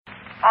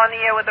on the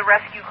air with a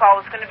rescue call.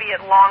 It's going to be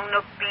at Long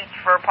Nook Beach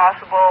for a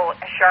possible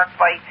shark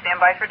bite.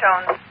 Stand by for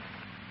tones.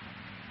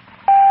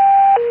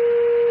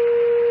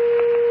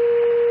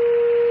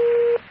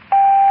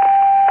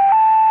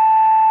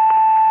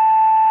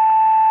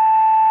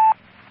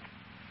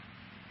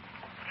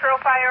 Truro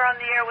Fire on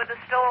the air with a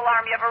still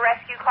alarm. You have a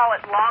rescue call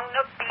at Long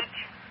Nook Beach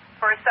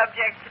for a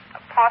subject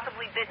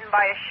possibly bitten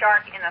by a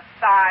shark in a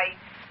thigh.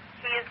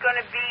 He is going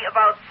to be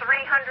about 300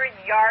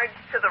 yards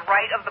to the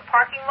right of the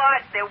parking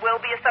lot. There will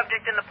be a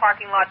subject in the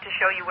parking lot to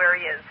show you where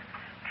he is.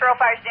 Truro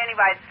Fire standing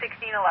by at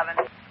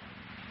 1611.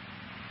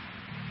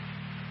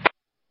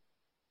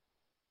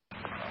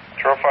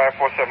 Truro Fire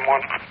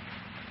 471.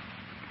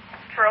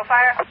 Truro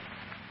Fire.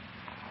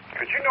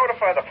 Could you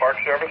notify the Park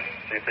Service,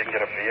 see if they can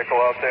get a vehicle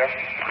out there?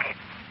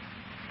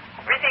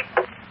 Receive.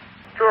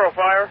 Truro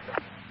Fire.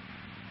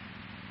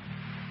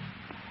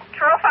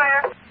 Truro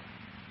Fire.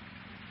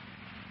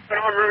 En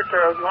route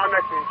to Long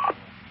Nook Beach.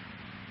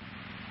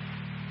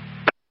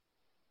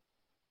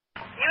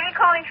 Unit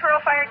calling Truro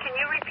Fire. Can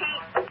you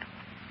repeat?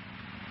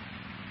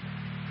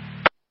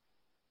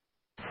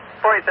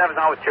 487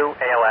 on with 2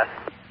 ALS.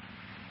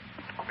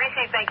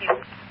 Receive. Thank you.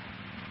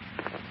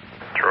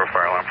 Truro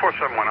Fire Alarm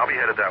 471. I'll be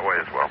headed that way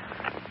as well.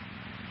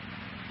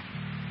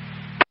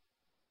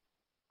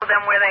 Tell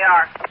them where they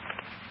are.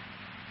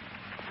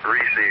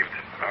 Received.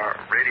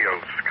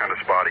 Radio's kind of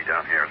spotty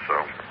down here,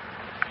 so.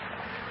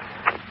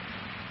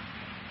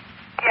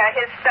 Yeah,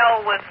 his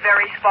cell was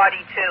very spotty,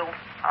 too.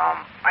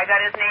 I got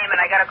his name and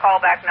I got a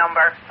callback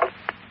number.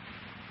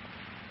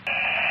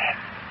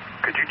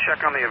 Could you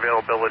check on the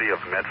availability of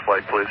med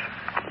flight, please?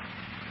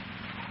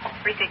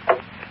 Receive.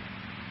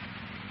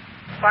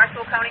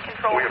 Barnstable County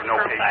Control. We have no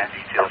Truro patient Fire.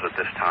 details at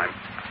this time.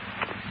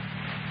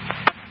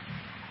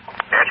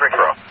 Answering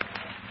Truro.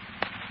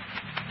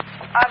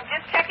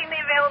 Just checking the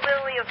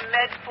availability of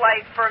med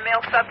flight for a male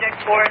subject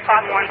for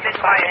possibly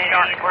bitten by a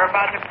shark. We're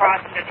about to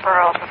cross the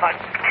Truro for about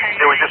 10 minutes.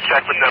 Yeah, we just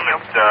checked with them.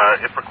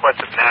 If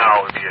requested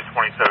now, it would be a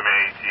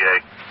 27-minute ETA.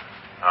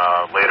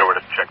 Later, we'd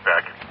have to check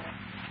back.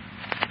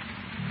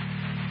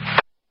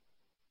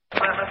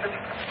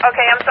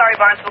 Okay, I'm sorry,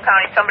 Barnstable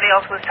County. Somebody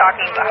else was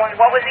talking about.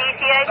 What was the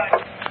ETA?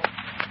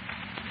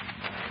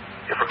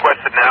 If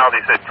requested now,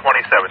 they said 27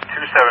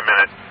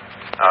 minutes.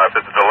 If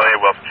there's a delay,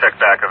 we'll have to check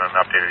back on an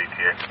updated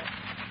ETA.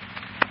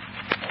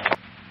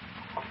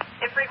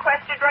 If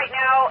requested right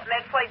now,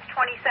 med flight's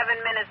 27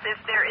 minutes. If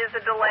there is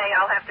a delay,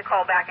 I'll have to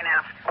call back and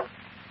ask.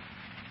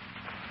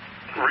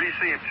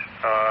 Received.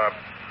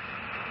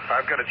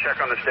 I've got to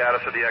check on the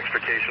status of the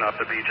extrication off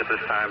the beach at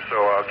this time, so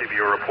I'll give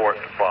you a report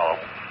to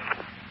follow.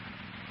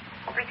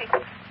 Receive.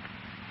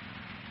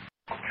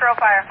 Truro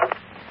Fire.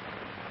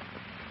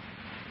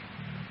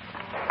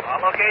 On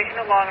location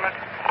at Long Nook.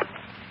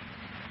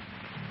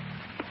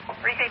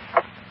 Receive.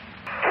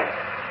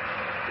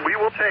 We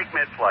will take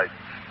mid-flight.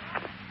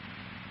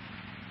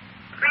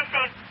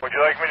 Receive. Would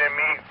you like me to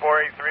meet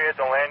 483 at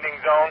the landing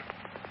zone?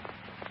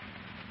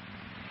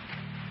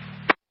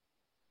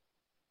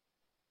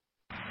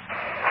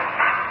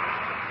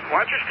 Why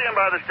don't you stand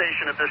by the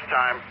station at this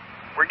time?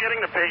 We're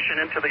getting the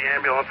patient into the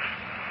ambulance.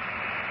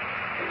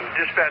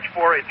 Dispatch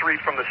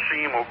 483 from the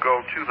scene will go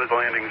to the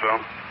landing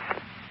zone.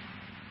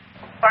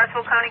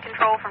 Barnstable County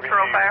Control from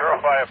Truro Fire. Truro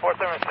Fire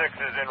 476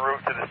 is en route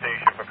to the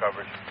station for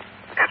coverage.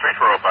 Answering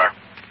Truro Fire.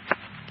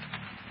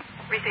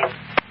 Receive.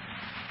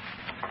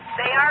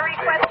 They are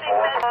requesting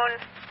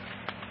that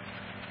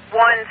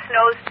one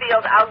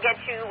Snowsfield. I'll get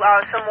you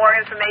some more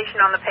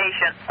information on the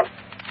patient.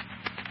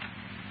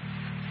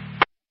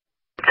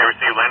 Okay,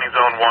 receive landing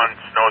zone 1,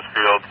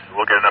 Snowsfield.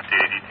 We'll get an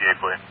updated ETA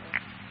for you.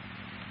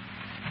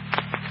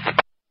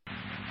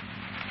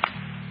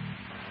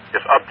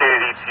 This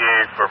updated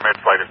ETA for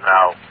mid-flight is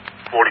now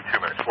 42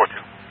 minutes,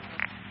 42.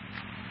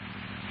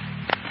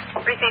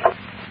 Receive.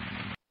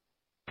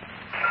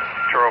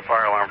 Truro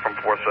Fire Alarm from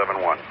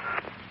 471.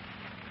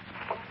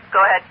 Go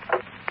ahead.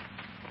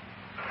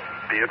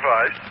 Be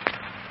advised,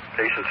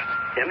 patients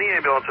in the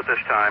ambulance at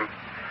this time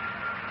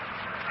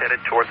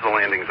headed towards the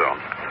landing zone.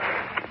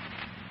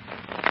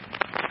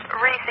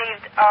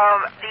 Received.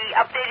 The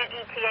updated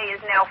ETA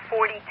is now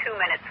 42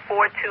 minutes.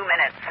 42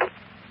 minutes.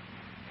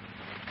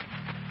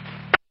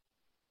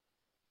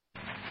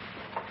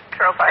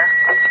 Truro Fire.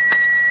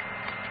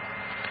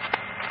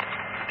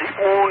 Deep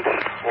wound,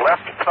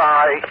 left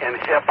thigh and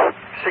hip,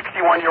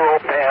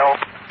 61-year-old male,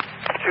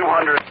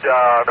 100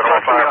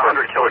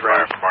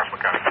 kilograms. Barnstable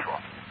County Control.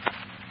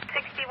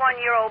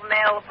 61-year-old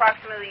male,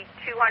 approximately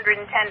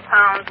 210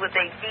 pounds, with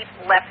a deep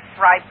left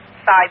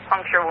thigh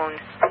puncture wound.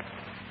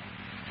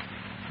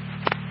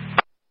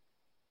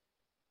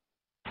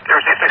 You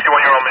received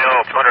 61-year-old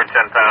male,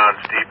 210 pounds,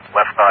 deep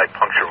left thigh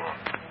puncture wound.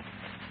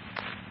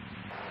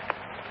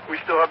 We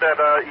still have that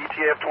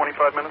ETA of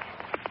 25 minutes?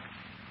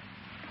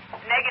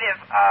 Negative.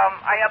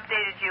 I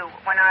updated you.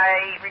 When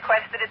I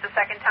requested it the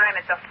second time,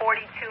 it's a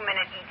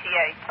 42-minute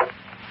ETA.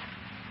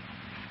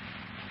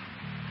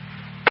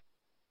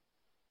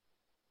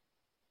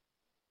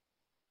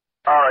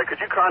 All right, could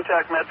you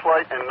contact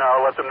MedFlight and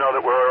let them know that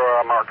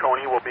we're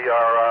Marconi will be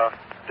our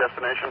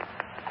destination?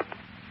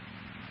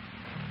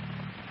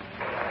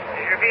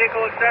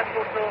 vehicle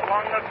accessible still at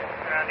Long Nook?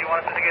 Do you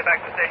want us to get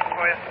back to the station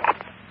for you?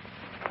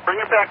 Bring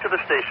it back to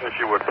the station if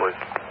you would, please.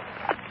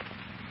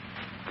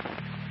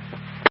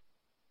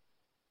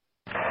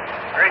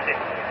 Gracie.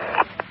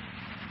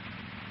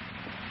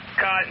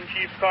 Cot and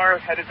Chief's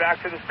car headed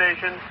back to the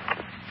station.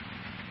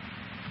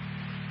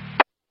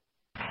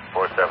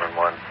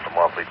 471 from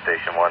Wellfleet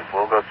Station 1.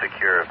 We'll go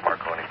secure if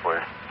Marconi,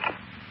 please.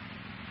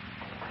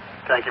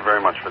 Thank you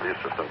very much for the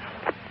assistance.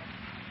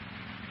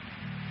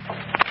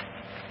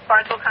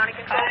 Barnstable County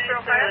Control,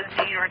 Truro Fire.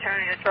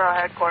 Returning to Truro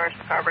headquarters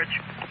for coverage.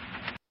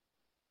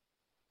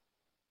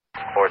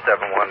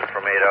 471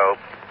 from 80.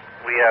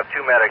 We have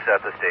 2 medics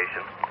at the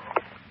station.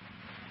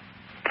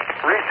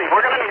 Reese,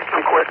 we're going to need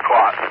some quick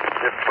clots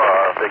if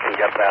they can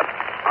get that.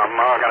 I'm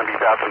going to be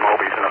passing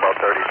Mobies in about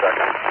 30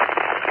 seconds.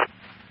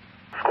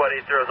 Squad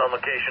 80 is on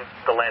location,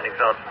 the landing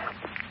zone.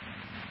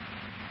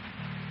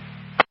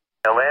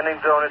 The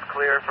landing zone is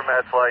clear for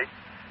med flight.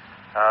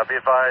 Be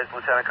advised,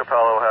 Lieutenant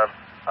Capello have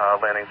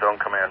landing zone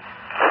command.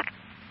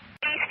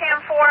 Cam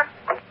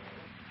 4.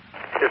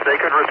 If they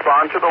could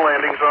respond to the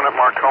landing zone at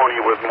Marconi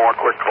with more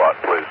quick clot,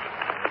 please.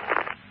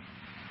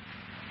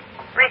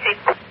 Reese.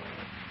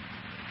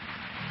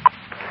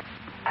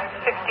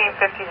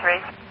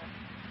 1653.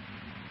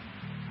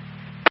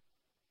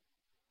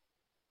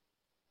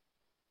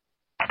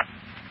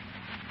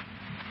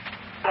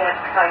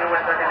 Tell you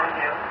what they're going to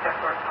do.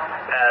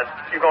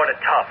 You're going to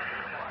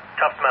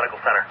Tufts Medical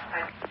Center.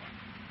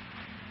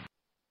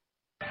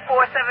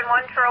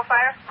 471, Truro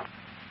Fire.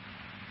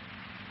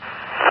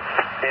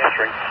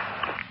 Answering.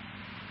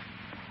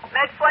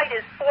 Med flight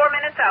is 4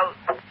 minutes out.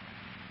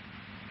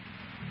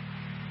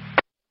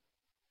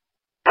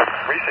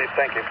 Receive,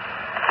 thank you.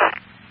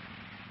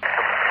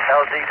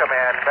 LZ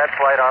command, med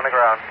flight on the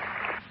ground.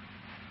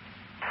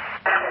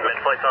 Med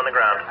flight's on the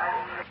ground.